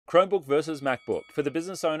Chromebook versus Macbook. For the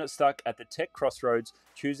business owner stuck at the tech crossroads,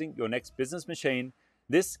 choosing your next business machine,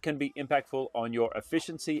 this can be impactful on your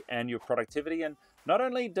efficiency and your productivity. And not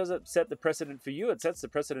only does it set the precedent for you, it sets the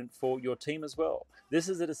precedent for your team as well. This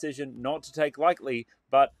is a decision not to take lightly,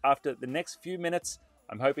 but after the next few minutes,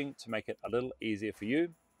 I'm hoping to make it a little easier for you.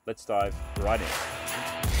 Let's dive right in.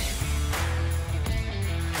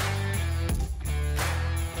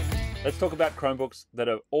 Let's talk about Chromebooks that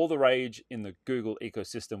are all the rage in the Google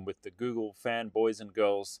ecosystem with the Google fanboys and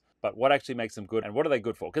girls. But what actually makes them good and what are they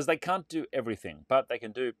good for? Because they can't do everything, but they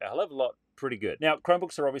can do a hell of a lot pretty good. Now,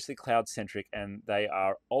 Chromebooks are obviously cloud-centric and they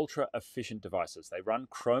are ultra-efficient devices. They run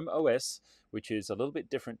Chrome OS, which is a little bit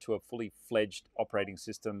different to a fully fledged operating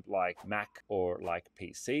system like Mac or like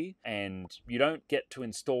PC. And you don't get to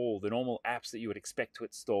install the normal apps that you would expect to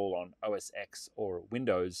install on OS X or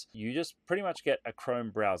Windows. You just pretty much get a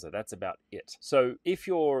Chrome browser. That's about it. So if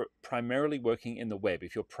you're primarily working in the web,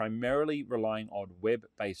 if you're primarily relying on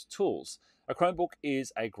web-based tools, a Chromebook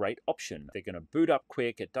is a great option. They're going to boot up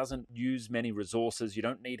quick. It doesn't use many resources. You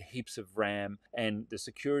don't need heaps of RAM, and the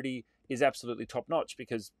security is absolutely top-notch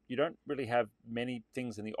because you don't really have many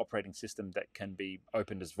things in the operating system that can be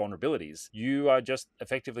opened as vulnerabilities. You are just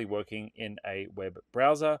effectively working in a web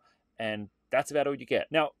browser, and that's about all you get.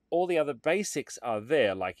 Now, all the other basics are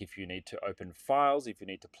there, like if you need to open files, if you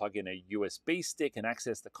need to plug in a USB stick and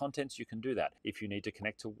access the contents, you can do that. If you need to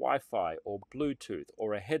connect to Wi-Fi or Bluetooth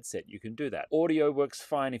or a headset, you can do that. Audio works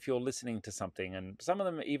fine if you're listening to something, and some of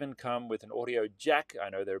them even come with an audio jack. I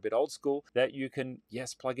know they're a bit old school, that you can,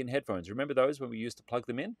 yes, plug in headphones. Remember those when we used to plug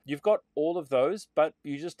them in? You've got all of those, but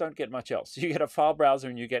you just don't get much else. You get a file browser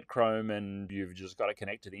and you get Chrome, and you've just got to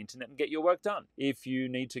connect to the internet and get your work done. If you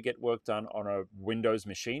need to get work done on a Windows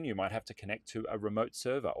machine, you might have to connect to a remote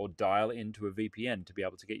server or dial into a VPN to be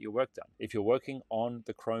able to get your work done. If you're working on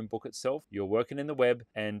the Chromebook itself, you're working in the web,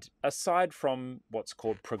 and aside from what's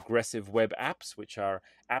called progressive web apps, which are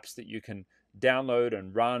apps that you can download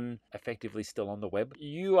and run effectively still on the web,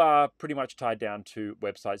 you are pretty much tied down to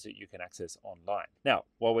websites that you can access online. Now,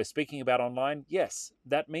 while we're speaking about online, yes,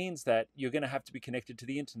 that means that you're going to have to be connected to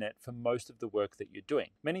the internet for most of the work that you're doing.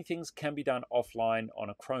 Many things can be done offline on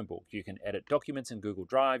a Chromebook. You can edit documents in Google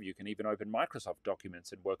Drive. You can even open Microsoft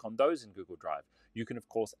documents and work on those in Google Drive. You can, of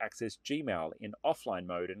course, access Gmail in offline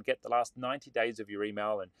mode and get the last 90 days of your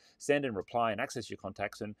email and send and reply and access your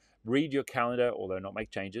contacts and read your calendar, although not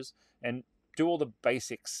make changes, and do all the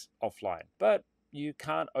basics offline. But you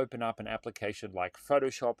can't open up an application like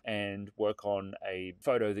Photoshop and work on a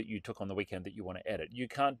photo that you took on the weekend that you want to edit. You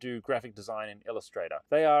can't do graphic design in Illustrator.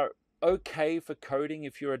 They are okay for coding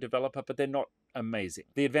if you're a developer, but they're not amazing.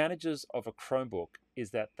 The advantages of a Chromebook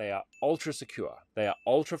is that they are ultra secure, they are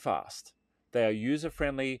ultra fast, they are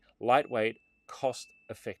user-friendly, lightweight,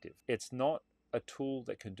 cost-effective. It's not a tool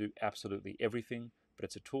that can do absolutely everything, but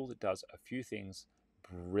it's a tool that does a few things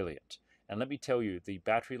brilliant. And let me tell you, the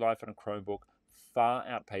battery life on a Chromebook far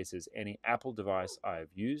outpaces any Apple device I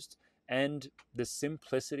have used, and the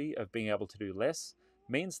simplicity of being able to do less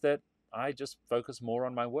means that I just focus more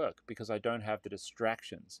on my work because I don't have the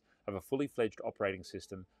distractions of a fully fledged operating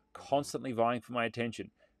system constantly vying for my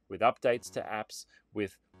attention with updates to apps,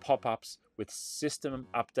 with pop-ups, with system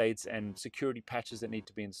updates and security patches that need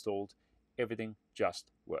to be installed. Everything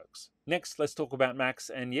just works. Next, let's talk about Macs.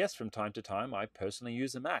 And yes, from time to time, I personally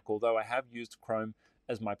use a Mac, although I have used Chrome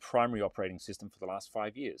as my primary operating system for the last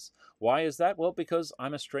 5 years. Why is that? Well, because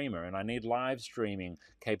I'm a streamer and I need live streaming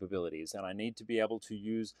capabilities, and I need to be able to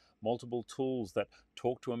use multiple tools that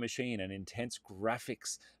talk to a machine and intense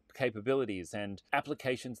graphics capabilities and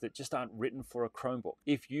applications that just aren't written for a Chromebook.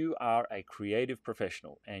 If you are a creative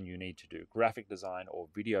professional and you need to do graphic design or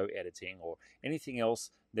video editing or anything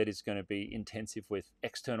else that is going to be intensive with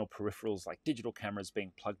external peripherals like digital cameras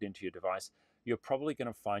being plugged into your device, you're probably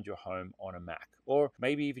going to find your home on a Mac, or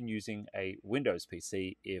maybe even using a Windows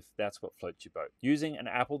PC if that's what floats your boat. Using an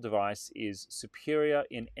Apple device is superior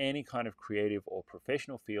in any kind of creative or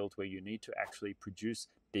professional field where you need to actually produce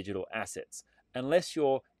digital assets, unless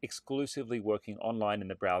you're exclusively working online in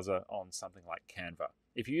the browser on something like Canva.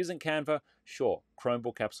 If you're using Canva, sure,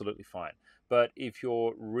 Chromebook absolutely fine. But if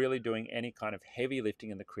you're really doing any kind of heavy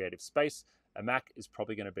lifting in the creative space, a Mac is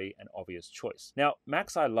probably going to be an obvious choice. Now,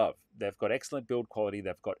 Macs I love. They've got excellent build quality,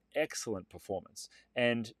 they've got excellent performance,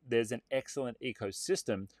 and there's an excellent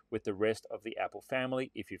ecosystem with the rest of the Apple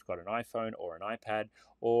family if you've got an iPhone or an iPad,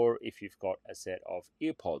 or if you've got a set of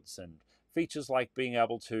EarPods, and features like being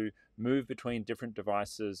able to move between different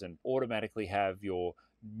devices and automatically have your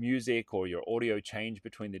music or your audio change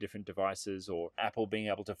between the different devices, or Apple being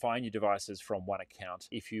able to find your devices from one account.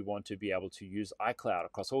 If you want to be able to use iCloud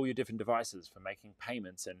across all your different devices for making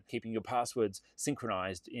payments and keeping your passwords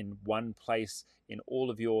synchronized in one place in all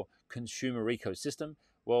of your consumer ecosystem,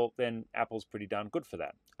 well, then Apple's pretty darn good for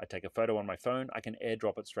that. I take a photo on my phone, I can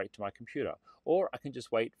airdrop it straight to my computer, or I can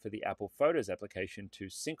just wait for the Apple Photos application to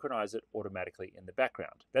synchronize it automatically in the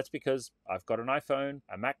background. That's because I've got an iPhone,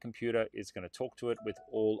 a Mac computer is going to talk to it with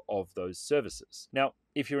all of those services. Now,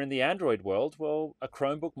 if you're in the Android world, well, a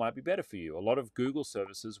Chromebook might be better for you. A lot of Google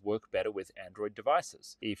services work better with Android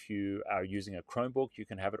devices. If you are using a Chromebook, you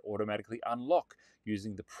can have it automatically unlock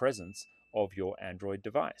using the presence of your Android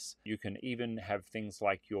device. You can even have things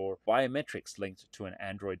like your biometrics linked to an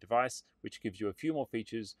Android device, which gives you a few more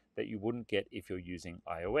features that you wouldn't get if you're using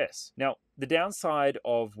iOS. Now, the downside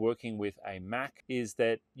of working with a Mac is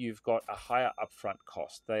that you've got a higher upfront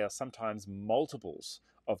cost. They are sometimes multiples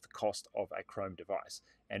of the cost of a Chrome device.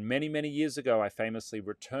 And many, many years ago, I famously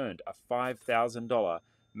returned a $5,000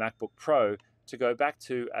 MacBook Pro to go back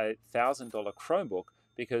to a $1,000 Chromebook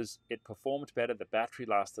because it performed better, the battery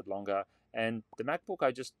lasted longer, and the MacBook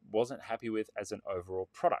I just wasn't happy with as an overall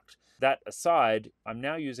product. That aside, I'm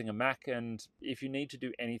now using a Mac, and if you need to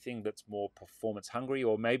do anything that's more performance hungry,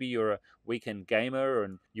 or maybe you're a weekend gamer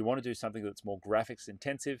and you want to do something that's more graphics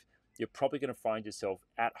intensive, you're probably going to find yourself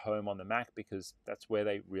at home on the Mac because that's where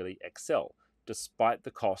they really excel, despite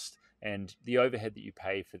the cost and the overhead that you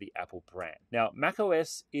pay for the Apple brand. Now,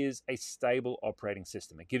 macOS is a stable operating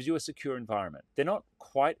system. It gives you a secure environment. They're not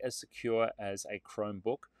quite as secure as a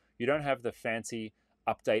Chromebook. You don't have the fancy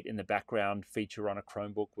update in the background feature on a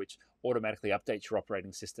Chromebook, which automatically updates your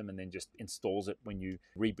operating system and then just installs it when you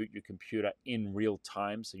reboot your computer in real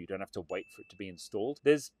time, so you don't have to wait for it to be installed.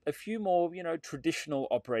 There's a few more, traditional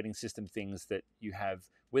operating system things that you have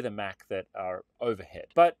with a Mac that are overhead.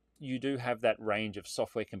 But you do have that range of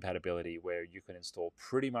software compatibility where you can install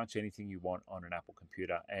pretty much anything you want on an Apple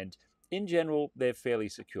computer. And in general, they're fairly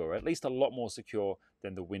secure, at least a lot more secure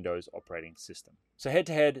than the Windows operating system. So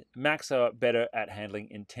head-to-head, Macs are better at handling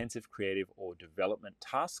intensive creative or development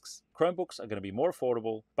tasks. Chromebooks are going to be more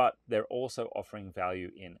affordable, but they're also offering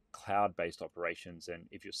value in cloud-based operations. And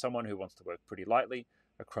if you're someone who wants to work pretty lightly,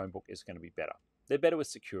 a Chromebook is going to be better. They're better with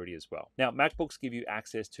security as well. Now, MacBooks give you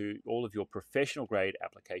access to all of your professional grade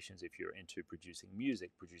applications if you're into producing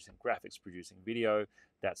music, producing graphics, producing video.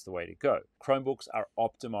 That's the way to go. Chromebooks are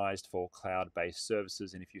optimized for cloud-based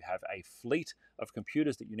services, and if you have a fleet of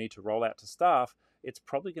computers that you need to roll out to staff, it's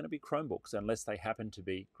probably going to be Chromebooks unless they happen to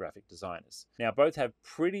be graphic designers. Now, both have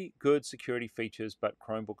pretty good security features, but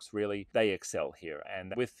Chromebooks really, they excel here.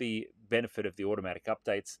 And with the benefit of the automatic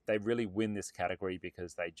updates, they really win this category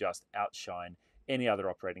because they just outshine any other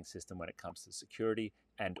operating system when it comes to security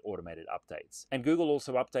and automated updates. And Google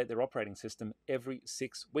also update their operating system every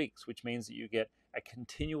 6 weeks, which means that you get a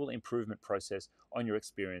continual improvement process on your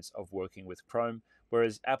experience of working with Chrome,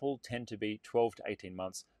 whereas Apple tend to be 12 to 18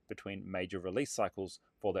 months between major release cycles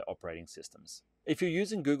for their operating systems. If you're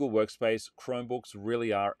using Google Workspace, Chromebooks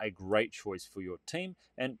really are a great choice for your team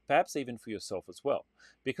and perhaps even for yourself as well.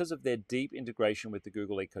 Because of their deep integration with the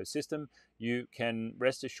Google ecosystem, you can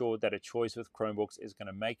rest assured that a choice with Chromebooks is going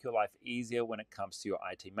to make your life easier when it comes to your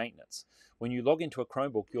IT maintenance. When you log into a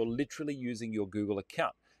Chromebook, you're literally using your Google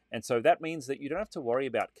account. And so that means that you don't have to worry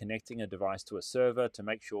about connecting a device to a server to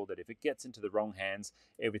make sure that if it gets into the wrong hands,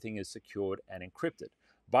 everything is secured and encrypted.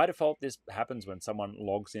 By default, this happens when someone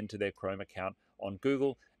logs into their Chrome account on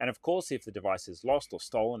Google. And of course, if the device is lost or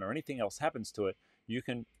stolen or anything else happens to it, you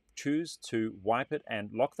can choose to wipe it and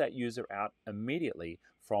lock that user out immediately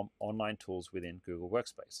from online tools within Google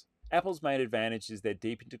Workspace. Apple's main advantage is their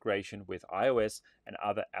deep integration with iOS and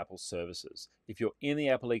other Apple services. If you're in the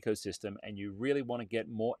Apple ecosystem and you really want to get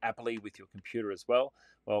more Apple-y with your computer as well,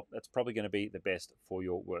 that's probably going to be the best for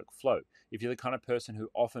your workflow. If you're the kind of person who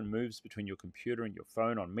often moves between your computer and your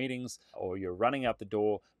phone on meetings, or you're running out the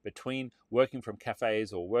door between working from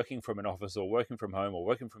cafes or working from an office or working from home or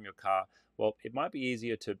working from your car, it might be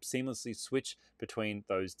easier to seamlessly switch between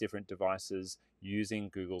those different devices using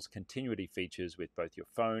Google's continuity features with both your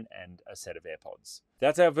phone and a set of AirPods.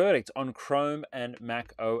 That's our verdict on Chrome and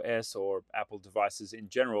Mac OS or Apple devices in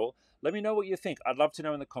general. Let me know what you think. I'd love to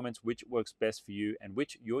know in the comments which works best for you and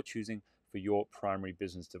which you're choosing for your primary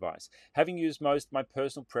business device. Having used most, my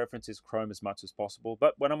personal preference is Chrome as much as possible,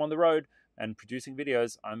 but when I'm on the road and producing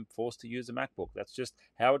videos, I'm forced to use a MacBook. That's just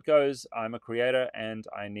how it goes. I'm a creator and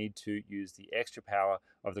I need to use the extra power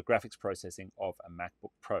of the graphics processing of a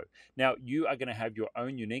MacBook Pro. Now, you are going to have your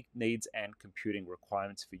own unique needs and computing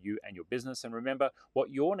requirements for you and your business. And remember,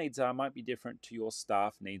 what your needs are might be different to your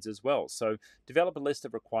staff needs as well. So develop a list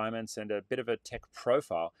of requirements and a bit of a tech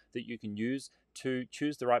profile that you can use to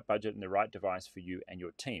choose the right budget and the right device for you and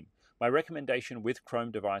your team. My recommendation with Chrome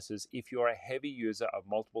devices, if you're a heavy user of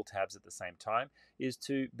multiple tabs at the same time, is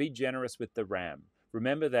to be generous with the RAM.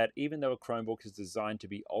 Remember that even though a Chromebook is designed to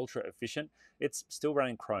be ultra efficient, it's still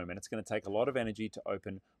running Chrome, and it's going to take a lot of energy to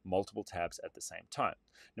open multiple tabs at the same time.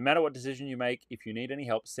 No matter what decision you make, if you need any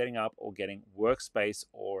help setting up or getting Workspace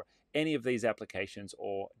or any of these applications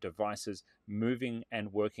or devices moving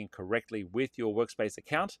and working correctly with your Workspace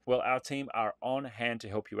account, well, our team are on hand to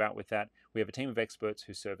help you out with that. We have a team of experts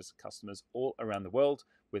who service customers all around the world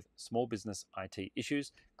with small business IT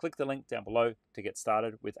issues. Click the link down below to get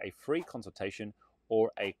started with a free consultation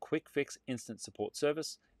or a quick fix instant support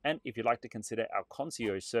service. And if you'd like to consider our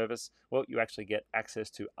concierge service, well, you actually get access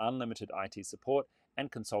to unlimited IT support and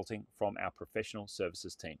consulting from our professional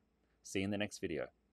services team. See you in the next video.